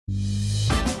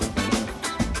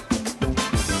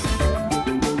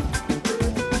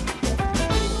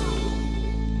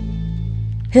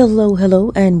Hello,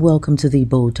 hello, and welcome to the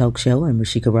Bold Talk Show. I'm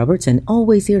Rashika Roberts, and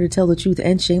always here to tell the truth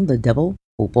and shame the devil.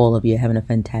 Hope all of you are having a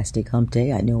fantastic hump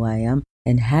day. I know I am,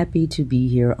 and happy to be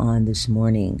here on this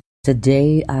morning.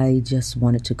 Today, I just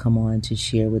wanted to come on to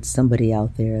share with somebody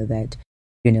out there that,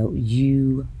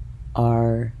 you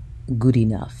are good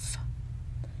enough,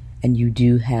 and you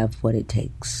do have what it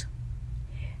takes.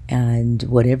 And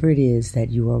whatever it is that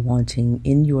you are wanting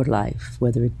in your life,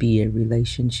 whether it be a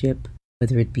relationship,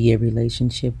 whether it be a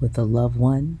relationship with a loved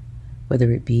one,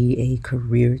 whether it be a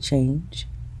career change,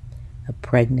 a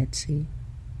pregnancy,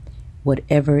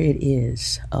 whatever it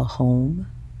is, a home,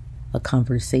 a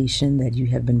conversation that you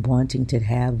have been wanting to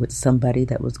have with somebody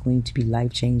that was going to be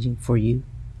life-changing for you,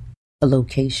 a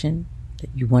location that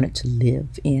you wanted to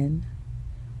live in,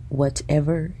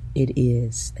 whatever it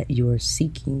is that you are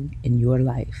seeking in your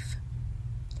life,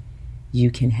 you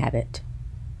can have it.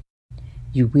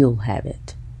 You will have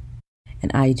it.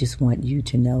 And I just want you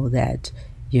to know that,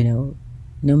 no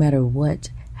matter what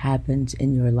happens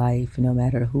in your life, no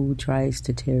matter who tries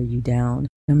to tear you down,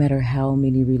 no matter how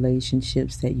many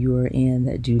relationships that you are in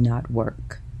that do not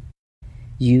work,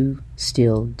 you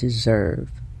still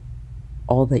deserve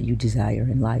all that you desire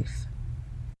in life.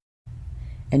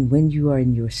 And when you are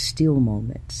in your still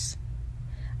moments,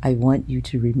 I want you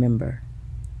to remember,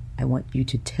 I want you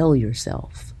to tell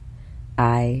yourself,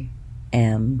 I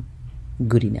am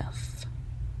good enough.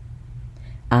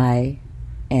 I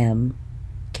am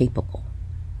capable.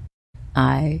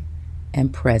 I am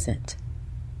present.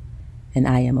 And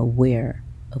I am aware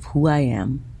of who I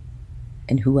am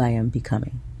and who I am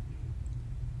becoming.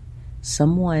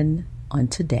 Someone on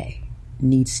today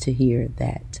needs to hear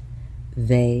that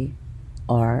they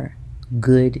are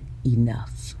good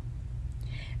enough.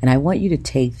 And I want you to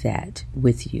take that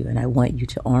with you, and I want you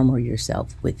to armor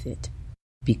yourself with it.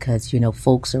 Because,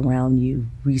 folks around you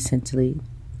recently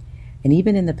and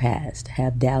even in the past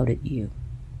have doubted you.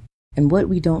 And what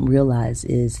we don't realize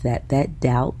is that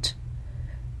doubt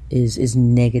is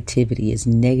negativity, is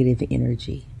negative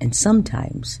energy. And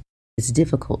sometimes it's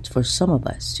difficult for some of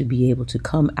us to be able to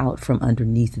come out from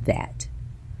underneath that.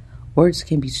 Words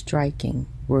can be striking.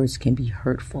 Words can be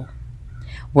hurtful.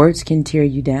 Words can tear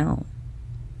you down.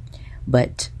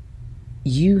 But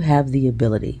you have the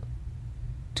ability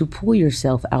to pull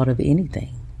yourself out of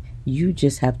anything. You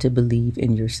just have to believe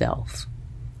in yourself.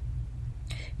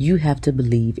 You have to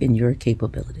believe in your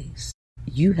capabilities.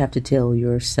 You have to tell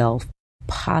yourself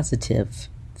positive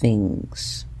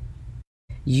things.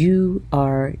 You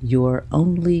are your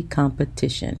only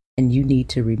competition, and you need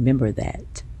to remember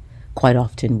that. Quite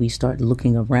often we start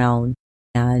looking around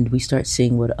and we start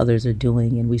seeing what others are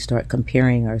doing, and we start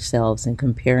comparing ourselves and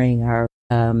comparing our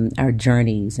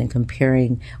journeys and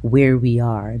comparing where we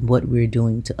are and what we're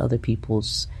doing to other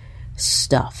people's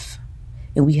stuff.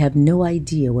 And we have no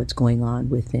idea what's going on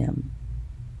with them.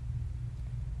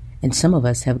 And some of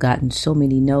us have gotten so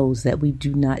many no's that we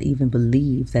do not even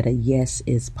believe that a yes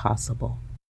is possible.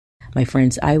 My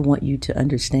friends, I want you to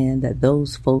understand that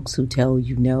those folks who tell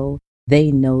you no,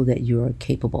 they know that you are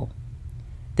capable.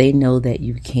 They know that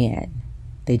you can.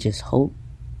 They just hope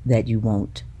that you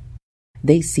won't.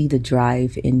 They see the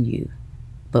drive in you,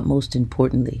 but most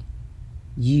importantly,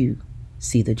 you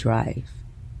see the drive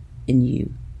in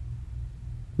you.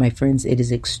 My friends, it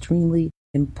is extremely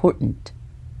important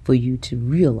for you to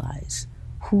realize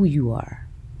who you are,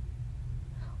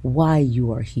 why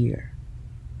you are here.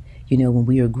 When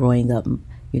we are growing up,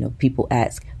 people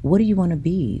ask, what do you want to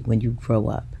be when you grow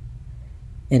up?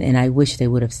 And I wish they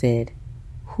would have said,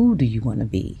 who do you want to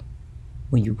be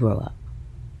when you grow up?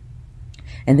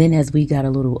 And then as we got a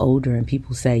little older and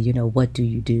people say, what do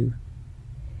you do?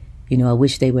 I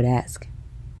wish they would ask,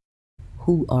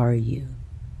 who are you?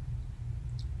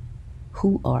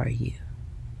 Who are you?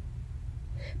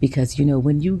 Because,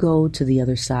 when you go to the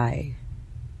other side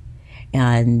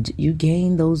and you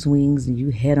gain those wings and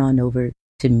you head on over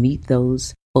to meet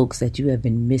those folks that you have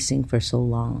been missing for so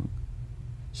long,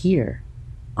 here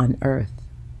on earth,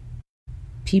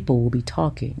 people will be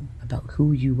talking about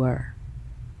who you were,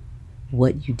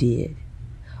 what you did,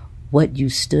 what you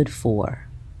stood for,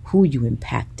 who you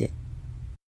impacted.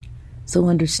 So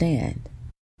understand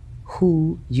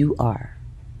who you are,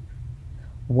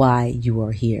 why you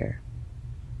are here,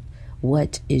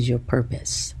 what is your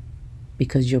purpose,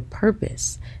 because your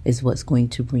purpose is what's going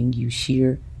to bring you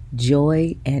sheer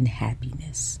joy and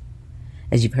happiness.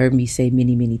 As you've heard me say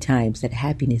many, many times, that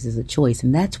happiness is a choice,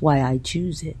 and that's why I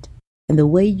choose it. And the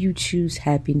way you choose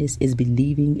happiness is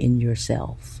believing in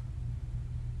yourself,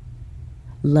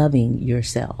 loving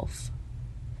yourself,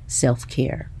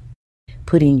 self-care,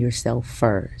 putting yourself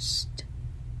first,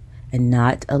 and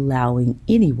not allowing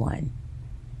anyone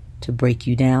to break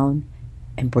you down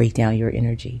and break down your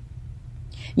energy.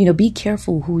 You know, be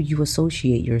careful who you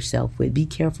associate yourself with. Be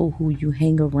careful who you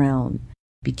hang around.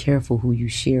 Be careful who you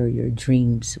share your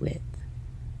dreams with.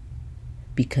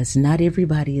 Because not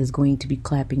everybody is going to be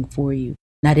clapping for you.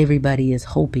 Not everybody is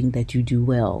hoping that you do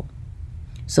well.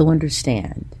 So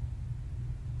understand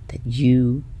that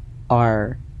you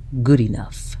are good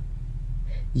enough.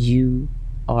 You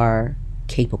are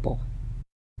capable.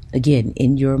 Again,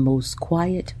 in your most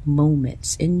quiet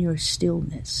moments, in your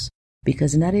stillness,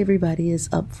 because not everybody is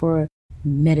up for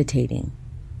meditating.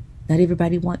 Not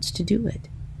everybody wants to do it.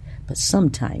 But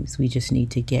sometimes we just need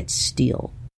to get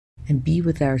still and be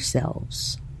with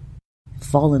ourselves.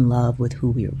 Fall in love with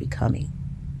who we are becoming.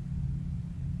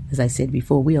 As I said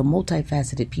before, we are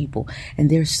multifaceted people, and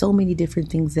there's so many different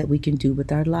things that we can do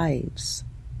with our lives.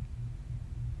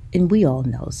 And we all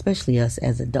know, especially us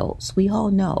as adults, we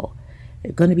all know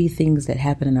there are going to be things that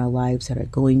happen in our lives that are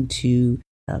going to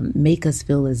make us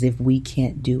feel as if we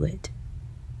can't do it.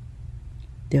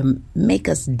 They'll make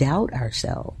us doubt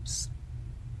ourselves.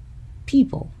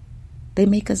 People, they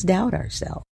make us doubt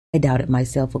ourselves. I doubted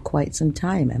myself for quite some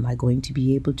time. Am I going to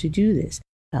be able to do this?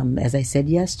 As I said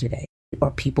yesterday,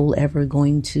 are people ever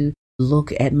going to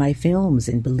look at my films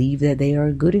and believe that they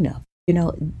are good enough? You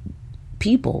know,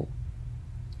 people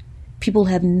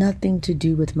have nothing to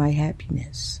do with my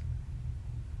happiness.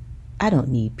 I don't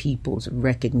need people's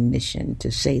recognition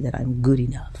to say that I'm good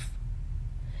enough.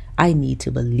 I need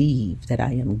to believe that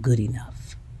I am good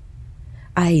enough.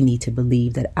 I need to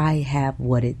believe that I have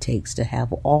what it takes to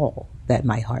have all that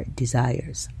my heart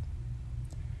desires.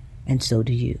 And so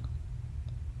do you.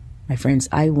 My friends,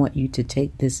 I want you to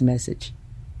take this message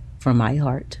from my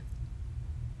heart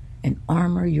and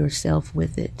armor yourself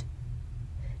with it.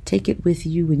 Take it with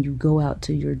you when you go out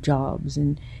to your jobs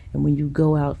and when you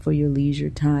go out for your leisure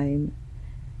time.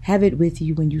 Have it with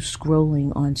you when you're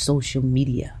scrolling on social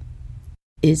media.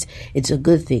 It's a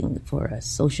good thing for us.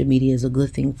 Social media is a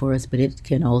good thing for us, but it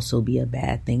can also be a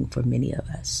bad thing for many of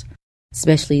us,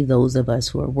 especially those of us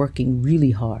who are working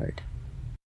really hard.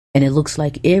 And it looks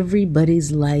like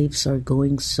everybody's lives are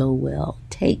going so well.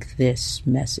 Take this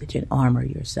message and armor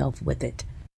yourself with it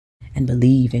and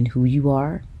believe in who you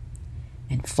are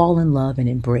and fall in love and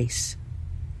embrace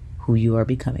who you are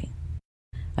becoming.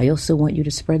 I also want you to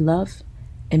spread love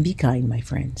and be kind, my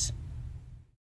friends.